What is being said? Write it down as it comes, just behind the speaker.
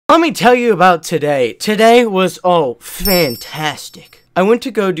Let me tell you about today. Today was, fantastic. I went to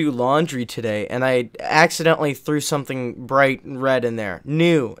go do laundry today, and I accidentally threw something bright red in there.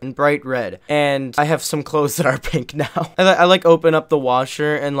 New and bright red. And I have some clothes that are pink now. I like open up the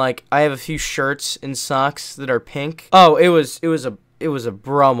washer, and like I have a few shirts and socks that are pink. Oh, it was a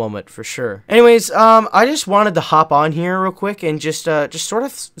bro moment for sure. Anyways, I just wanted to hop on here real quick and just sort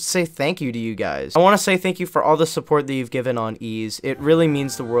of say thank you to you guys. I want to say thank you for all the support that you've given on Ease. It really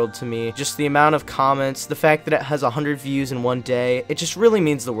means the world to me. Just the amount of comments, the fact that it has 100 views in one day, it just really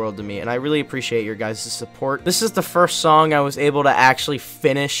means the world to me, and I really appreciate your guys' support. This is the first song I was able to actually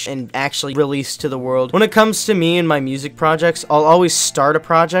finish and actually release to the world. When it comes to me and my music projects, I'll always start a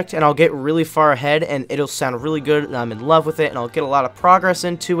project and I'll get really far ahead and it'll sound really good and I'm in love with it and I'll get a lot of progress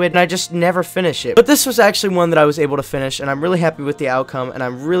into it, and I just never finish it. But this was actually one that I was able to finish, and I'm really happy with the outcome, and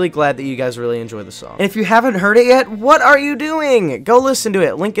I'm really glad that you guys really enjoy the song. And if you haven't heard it yet, what are you doing? Go listen to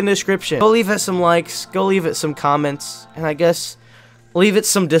it. Link in the description. Go leave it some likes. Go leave it some comments. And I guess leave it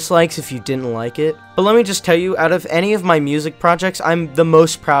some dislikes if you didn't like it. But let me just tell you, out of any of my music projects, I'm the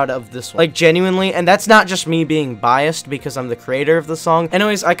most proud of this one. Like, genuinely, and that's not just me being biased because I'm the creator of the song.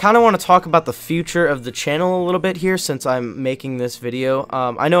 Anyways, I kind of want to talk about the future of the channel a little bit here since I'm making this video.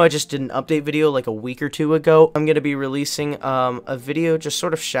 I know I just did an update video like a week or two ago. I'm going to be releasing a video just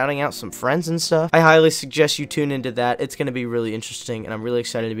sort of shouting out some friends and stuff. I highly suggest you tune into that. It's going to be really interesting, and I'm really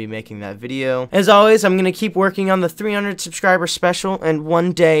excited to be making that video. As always, I'm going to keep working on the 300 subscriber special, and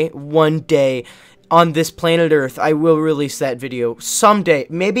one day, on this planet Earth, I will release that video someday,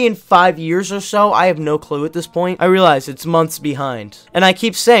 maybe in 5 years or so. I have no clue at this point. I realize it's months behind, and I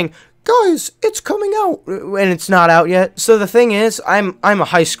keep saying, guys, it's coming out, and it's not out yet. So the thing is, I'm a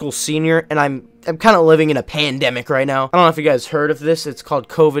high school senior, and I'm kind of living in a pandemic right now. I don't know if you guys heard of this. It's called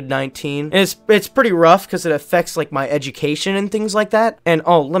COVID-19. And it's pretty rough because it affects like my education and things like that. And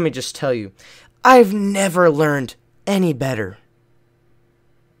oh, let me just tell you, I've never learned any better.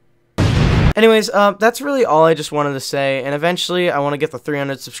 Anyways, that's really all I just wanted to say, and eventually I want to get the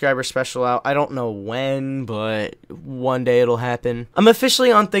 300 subscriber special out. I don't know when, but one day it'll happen. I'm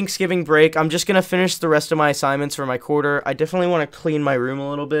officially on Thanksgiving break. I'm just gonna finish the rest of my assignments for my quarter. I definitely want to clean my room a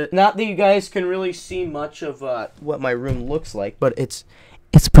little bit. Not that you guys can really see much of what my room looks like, but it's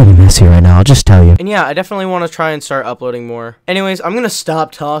pretty messy right now, I'll just tell you. And yeah, I definitely want to try and start uploading more. Anyways, I'm gonna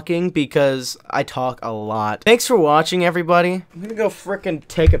stop talking because I talk a lot. Thanks for watching, everybody. I'm gonna go frickin'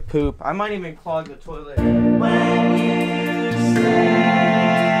 take a poop. I might even clog the toilet. When you say